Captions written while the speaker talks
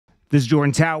This is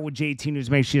Jordan Tower with JT News.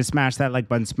 Make sure you smash that like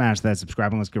button, smash that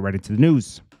subscribe, and let's get right into the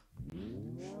news.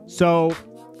 So,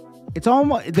 it's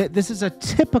almost this is a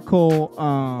typical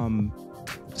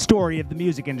story of the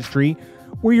music industry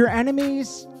where your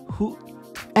enemies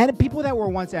and people that were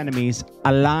once enemies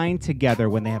align together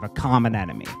when they have a common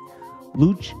enemy.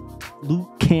 Luke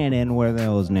Cannon, whatever the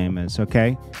hell his name is,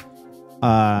 okay?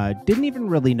 Didn't even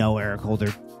really know Eric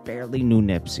Holder, barely knew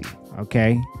Nipsey,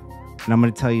 okay? And I'm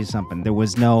going to tell you something. There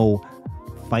was no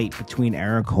fight between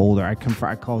Eric Holder. I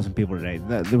called some people today.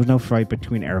 There was no fight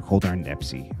between Eric Holder and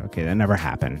Nipsey. Okay, that never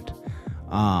happened.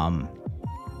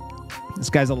 This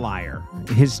guy's a liar.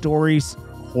 His story's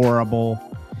horrible.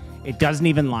 It doesn't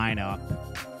even line up.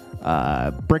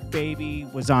 Brick Baby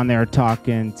was on there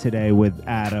talking today with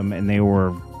Adam, and they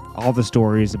were all the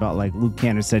stories about, like, Luke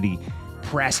Cannon said he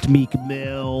pressed Meek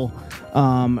Mill,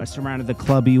 surrounded the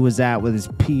club he was at with his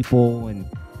people, and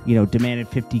demanded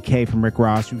 $50K from Rick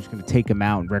Ross, who was going to take him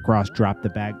out, and Rick Ross dropped the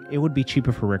bag. It would be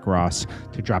cheaper for Rick Ross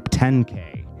to drop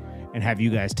 $10K and have you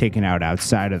guys taken out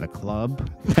outside of the club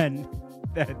than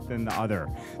the other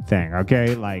thing,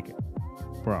 okay? Like,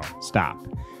 bro, stop.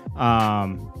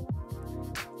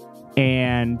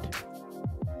 And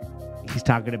he's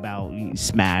talking about he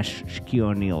smashed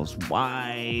Shaquille O'Neal's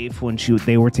wife when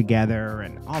they were together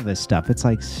and all this stuff. It's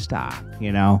like, stop,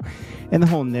 And the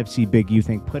whole Nipsey Big U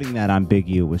thing, putting that on Big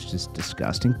U was just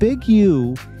disgusting. Big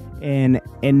U and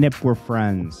Nip were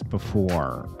friends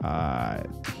before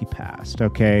he passed,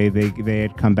 okay? They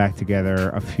had come back together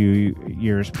a few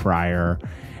years prior,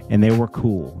 and they were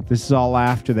cool. This is all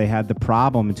after they had the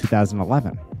problem in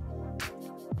 2011.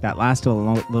 That lasted a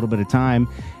little bit of time,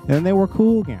 and then they were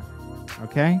cool again,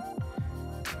 okay?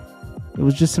 It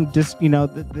was just some,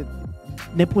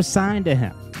 Nip was signed to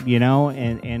him,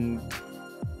 and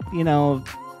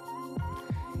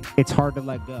it's hard to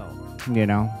let go,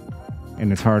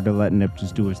 and it's hard to let Nip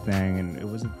just do his thing, and it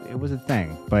was a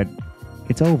thing, but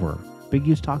it's over. Big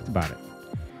U's talked about it.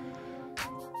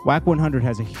 Wack 100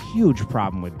 has a huge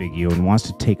problem with Big U and wants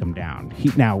to take him down.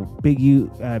 Big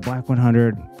U, Wack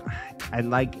 100,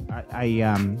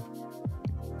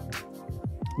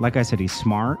 like I said, he's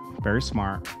smart, very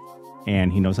smart,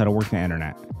 and he knows how to work the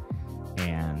internet.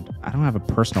 And I don't have a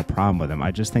personal problem with him.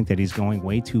 I just think that he's going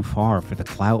way too far for the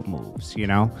clout moves,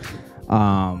 The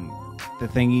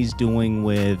thing he's doing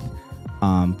with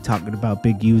talking about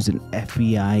Big U's an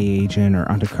FBI agent or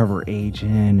undercover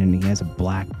agent, and he has a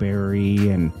BlackBerry,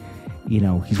 and,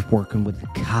 he's working with the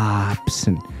cops,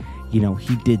 and,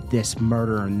 he did this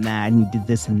murder and that, and he did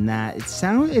this and that. It's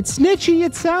snitchy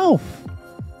itself.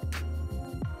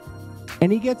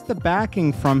 And he gets the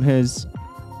backing from his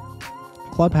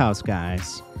Clubhouse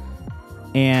guys.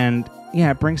 And,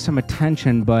 yeah, it brings some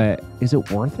attention, but is it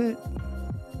worth it?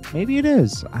 Maybe it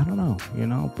is. I don't know,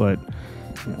 but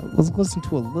let's listen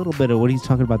to a little bit of what he's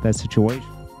talking about that situation.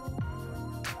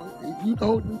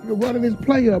 You're running this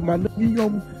play up, my nigga. You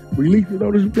gonna release it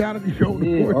on this reality show.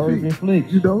 Yeah, Oregon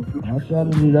Flicks. I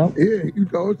shouted it out. Yeah,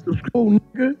 it's the school,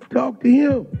 nigga. Talk to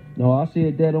him. No, I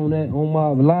said that on my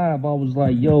live. I was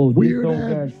like, yo, this don't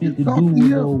got shit to do with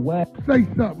no Wack. Say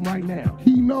something right now.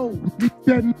 He knows.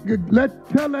 Tell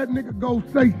that nigga go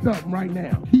say something right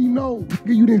now. He knows.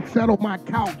 You didn't settle my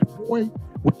couch, boy,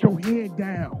 with your head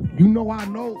down. I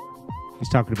know. He's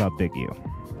talking about Big U.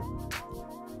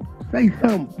 Say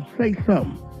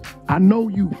something. I know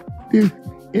you. This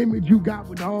image you got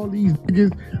with all these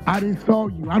niggas, I didn't saw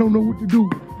you. I don't know what to do.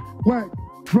 What,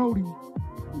 Brody?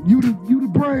 You the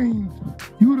brains.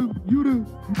 You the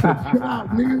chill out,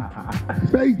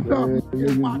 nigga. Say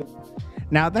something.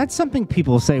 Now, that's something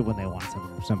people say when they want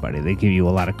something from somebody. They give you a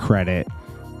lot of credit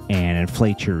and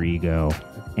inflate your ego.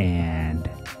 And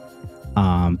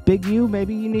Big U,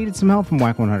 maybe you needed some help from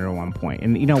Wack 100 at one point.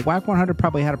 And, Wack 100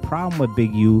 probably had a problem with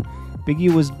Big U. Big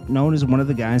U was known as one of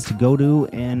the guys to go to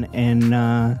in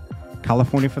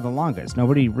California for the longest.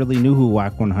 Nobody really knew who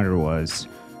Wack 100 was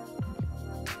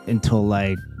until,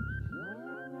 like,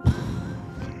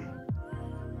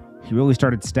 he really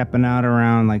started stepping out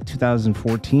around, like,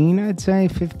 2014, I'd say,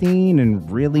 15,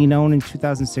 and really known in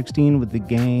 2016 with the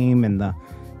game and the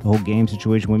whole game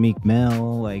situation with Meek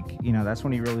Mill. Like, that's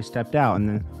when he really stepped out. And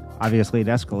then, obviously, it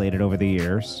escalated over the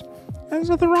years. And there's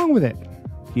nothing wrong with it.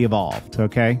 He evolved,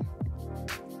 okay?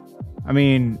 I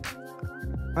mean,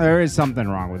 there is something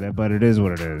wrong with it, but it is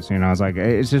what it is. It's like,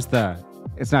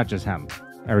 it's not just him.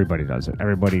 Everybody does it.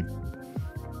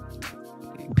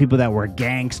 People that were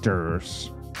gangsters,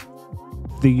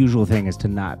 the usual thing is to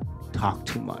not talk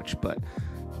too much, but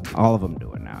all of them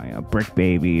do it now. Brick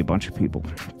Baby, a bunch of people.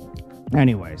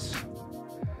 Anyways,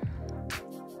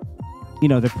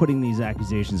 they're putting these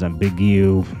accusations on Big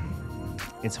U.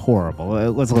 It's horrible.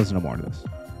 Let's listen to more of this.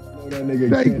 know that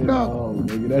nigga Cannon,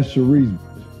 nigga. That's Sharice.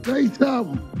 Say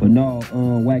something. But no,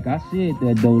 Wack, I said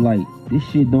that though, like, this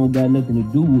shit don't got nothing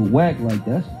to do with Wack. Like,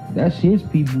 that's his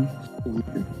people.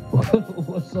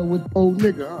 What's up with old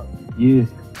nigga, huh? Yeah.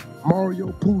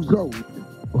 Mario Puzo.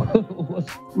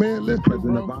 Man, listen,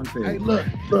 bro. Hey, look.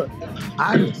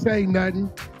 I didn't say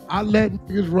nothing. I let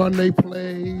niggas run their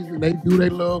plays and they do their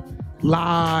little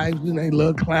lives and they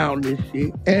little clown this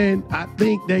shit. And I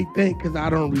think they think because I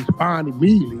don't respond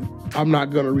immediately, I'm not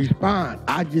going to respond.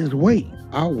 I just wait.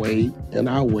 I wait and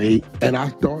I wait and I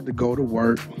start to go to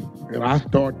work and I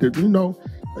start to, a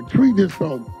tree just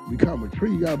don't become a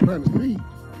tree. You got to plant a seed.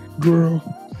 Girl,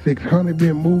 600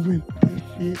 been moving.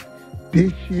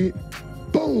 This shit.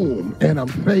 Boom. And I'm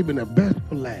saving the best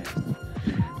for last.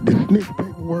 The snitch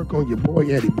paperwork on your boy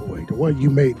Eddie Boy, the one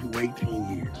you made do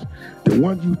 18 years. The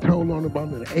one you told on about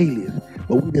an alias,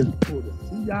 but we just pulled a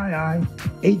CII,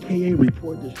 AKA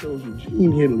report that shows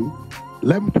Eugene Henley,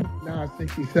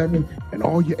 11/29/67, and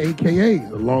all your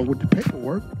AKAs, along with the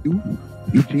paperwork,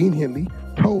 Eugene Henley,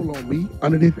 told on me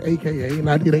under this AKA, and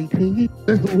I did 18 years.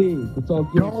 Listen,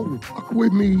 don't fuck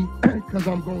with me, because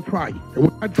I'm going to try you. And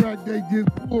when I track they just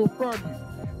pull from you,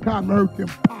 time to hurt them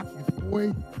pockets,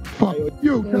 boy. Fuck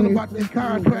you. Tell them about that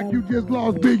contract you just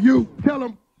lost, Big U. Tell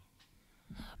them.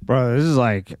 Bro, this is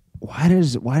like, why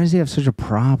does he have such a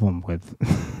problem with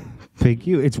Big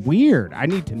U? It's weird. I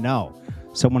need to know.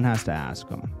 Someone has to ask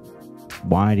him.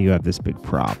 Why do you have this big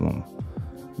problem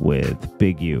with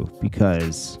Big U?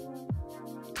 Because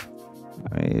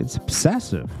it's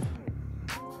obsessive.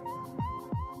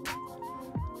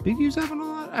 Big U's having a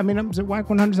lot. I mean, Wack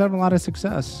 100's having a lot of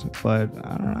success, but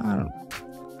I don't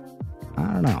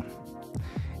know.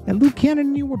 And Luke Cannon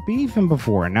and you were beefing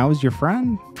before, and now he's your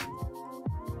friend?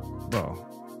 Bro.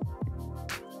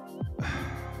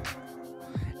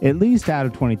 At least Out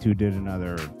of 22 did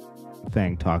another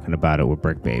thing talking about it with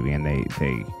Brick Baby, and they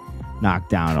knocked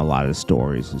down a lot of the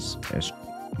stories as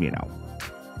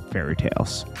fairy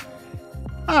tales.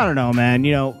 I don't know, man.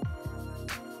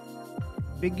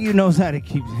 Big U knows how to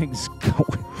keep things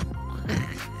going.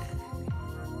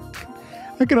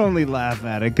 I can only laugh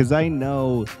at it because I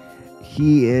know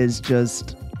he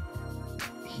just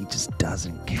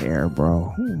doesn't care,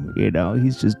 bro.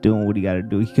 He's just doing what he got to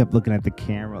do. He kept looking at the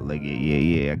camera like,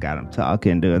 yeah, I got him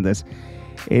talking, doing this.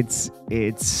 It's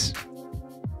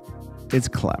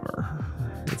clever.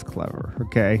 It's clever,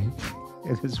 okay?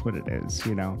 It is what it is,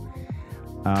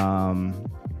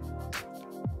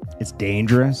 It's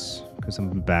dangerous because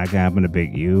something bad can happen to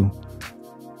Big U.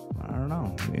 I don't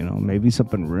know. Maybe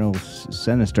something real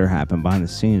sinister happened behind the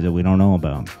scenes that we don't know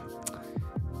about.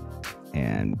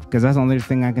 And because that's the only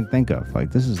thing I can think of.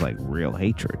 Like, this is like real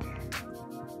hatred.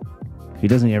 He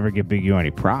doesn't ever give Big U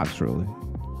any props, really.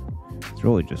 It's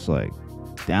really just like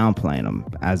downplaying him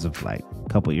as of like a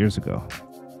couple years ago.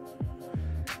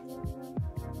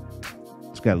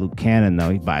 It's got Luke Cannon, though.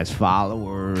 He buys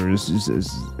followers.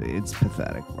 It's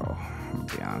pathetic, bro. I'm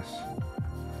gonna be honest.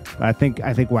 But I think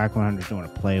Wack 100's doing a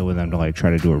play with him to like try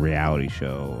to do a reality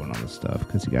show and all this stuff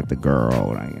because he got the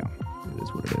girl and it is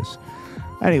what it is.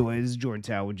 Anyways, this is Jordan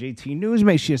Tower with JT News.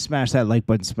 Make sure you smash that like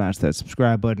button, smash that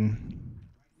subscribe button,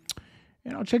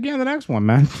 and I'll check you on the next one,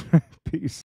 man. Peace.